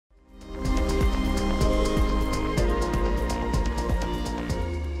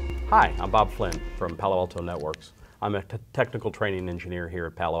Hi, I'm Bob Flynn from Palo Alto Networks. I'm a technical training engineer here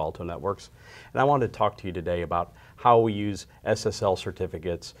at Palo Alto Networks, and I wanted to talk to you today about how we use SSL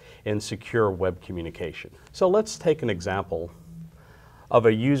certificates in secure web communication. So let's take an example of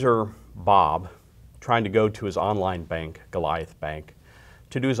a user, Bob, trying to go to his online bank, Goliath Bank,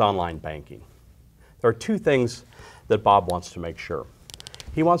 to do his online banking. There are two things that Bob wants to make sure.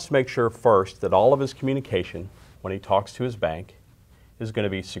 He wants to make sure first that all of his communication when he talks to his bank is going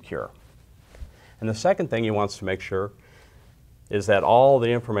to be secure. And the second thing he wants to make sure is that all the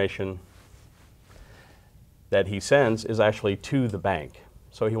information that he sends is actually to the bank.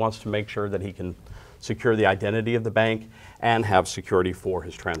 So he wants to make sure that he can secure the identity of the bank and have security for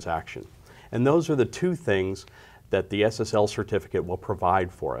his transaction. And those are the two things that the SSL certificate will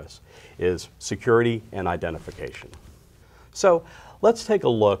provide for us, is security and identification. So let's take a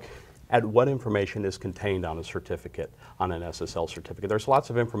look at what information is contained on a certificate, on an SSL certificate. There's lots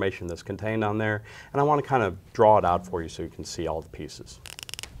of information that's contained on there, and I want to kind of draw it out for you so you can see all the pieces.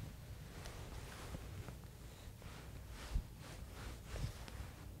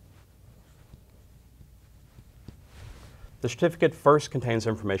 The certificate first contains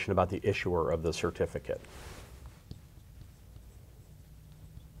information about the issuer of the certificate.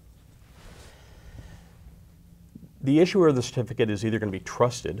 The issuer of the certificate is either going to be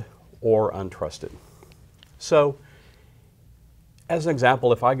trusted or untrusted. So, as an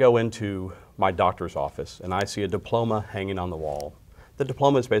example, if I go into my doctor's office and I see a diploma hanging on the wall, the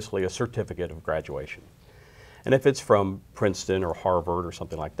diploma is basically a certificate of graduation. And if it's from Princeton or Harvard or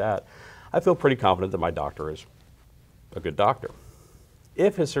something like that, I feel pretty confident that my doctor is a good doctor.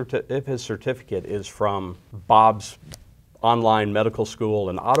 If his certificate is from Bob's online medical school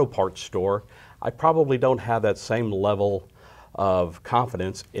and auto parts store, I probably don't have that same level of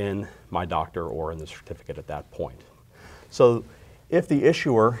confidence in my doctor or in the certificate at that point. So if the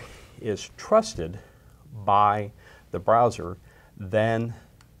issuer is trusted by the browser, then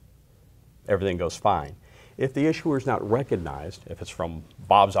everything goes fine. If the issuer is not recognized, if it's from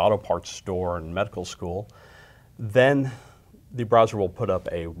Bob's auto parts store and medical school, then the browser will put up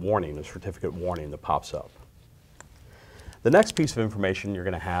a warning, a certificate warning that pops up. The next piece of information you're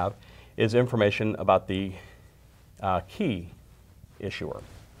going to have is information about the key issuer.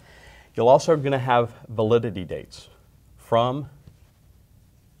 You're also going to have validity dates from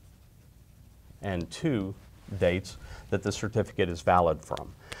and to dates that the certificate is valid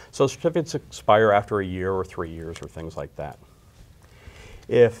from. So certificates expire after a year or 3 years or things like that.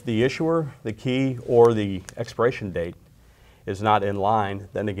 If the issuer, the key, or the expiration date is not in line,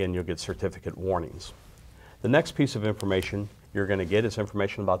 then again you'll get certificate warnings. The next piece of information you're going to get is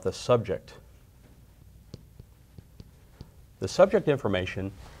information about the subject. The subject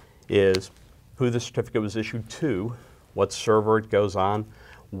information is who the certificate was issued to, what server it goes on,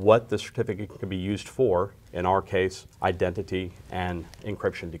 what the certificate can be used for, in our case, identity and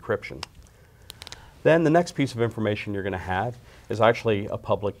encryption, decryption. Then the next piece of information you're going to have is actually a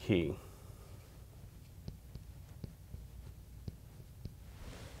public key.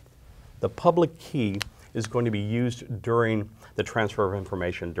 The public key is going to be used during the transfer of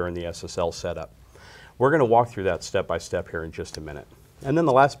information during the SSL setup. We're going to walk through that step by step here in just a minute. And then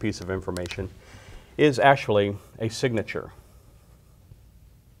the last piece of information is actually a signature.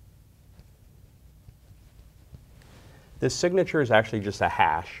 This signature is actually just a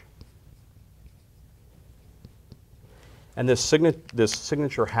hash. And this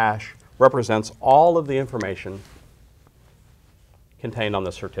signature hash represents all of the information contained on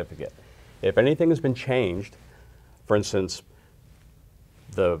the certificate. If anything has been changed, for instance,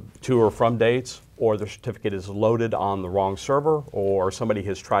 the to or from dates, or the certificate is loaded on the wrong server, or somebody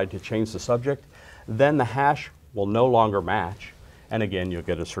has tried to change the subject, then the hash will no longer match, and again you'll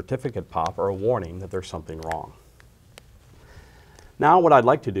get a certificate pop or a warning that there's something wrong. Now what I'd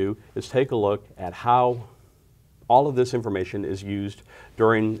like to do is take a look at how all of this information is used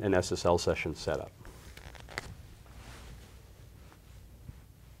during an SSL session setup.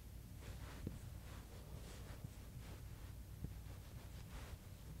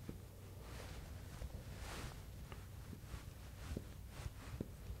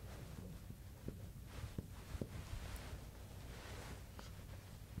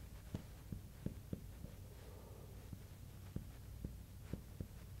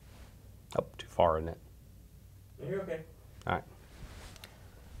 Oh, too far, isn't it? You're okay. All right.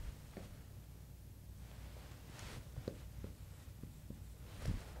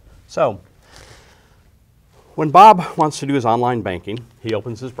 So, when Bob wants to do his online banking, he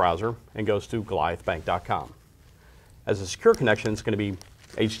opens his browser and goes to goliathbank.com. As a secure connection, it's going to be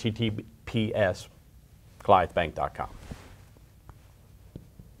HTTPS goliathbank.com.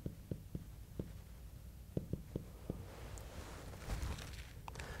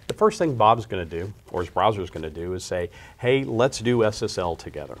 first thing Bob's going to do, or his browser is going to do, is say, hey, let's do SSL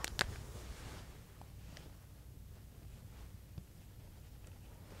together.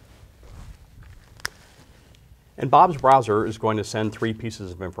 And Bob's browser is going to send 3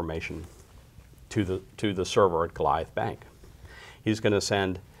 pieces of information to the server at Goliath Bank. He's going to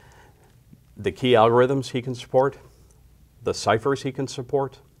send the key algorithms he can support, the ciphers he can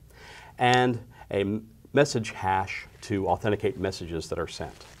support, and a message hash to authenticate messages that are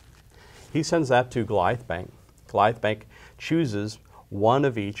sent. He sends that to Goliath Bank. Goliath Bank chooses one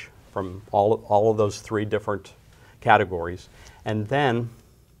of each from all of those 3 different categories, and then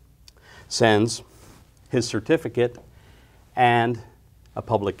sends his certificate and a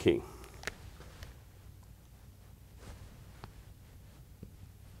public key.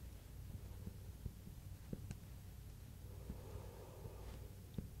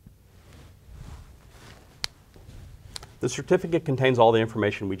 The certificate contains all the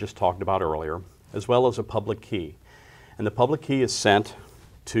information we just talked about earlier, as well as a public key. And the public key is sent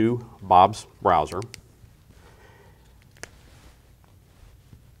to Bob's browser.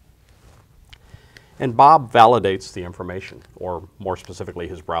 And Bob validates the information, or more specifically,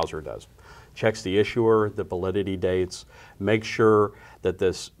 his browser does. Checks the issuer, the validity dates, makes sure that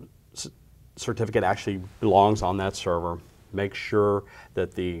this certificate actually belongs on that server, makes sure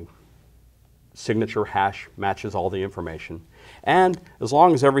that the signature hash matches all the information. And as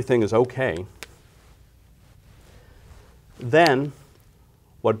long as everything is okay, then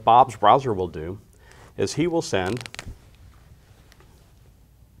what Bob's browser will do is he will send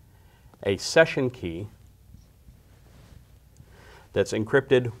a session key that's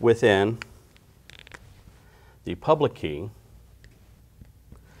encrypted within the public key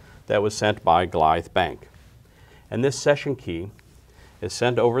that was sent by Goliath Bank. And this session key is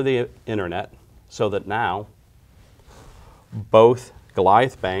sent over the internet so that now both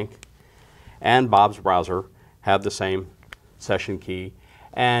Goliath Bank and Bob's browser have the same session key,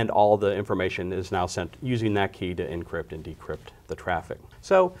 and all the information is now sent using that key to encrypt and decrypt the traffic.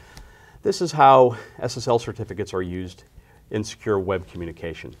 So this is how SSL certificates are used in secure web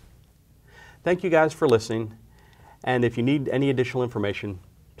communication. Thank you guys for listening, and if you need any additional information,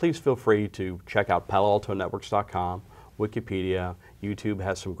 please feel free to check out PaloAltoNetworks.com, Wikipedia, YouTube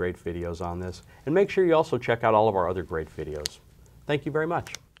has some great videos on this, and make sure you also check out all of our other great videos. Thank you very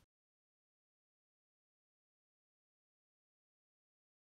much.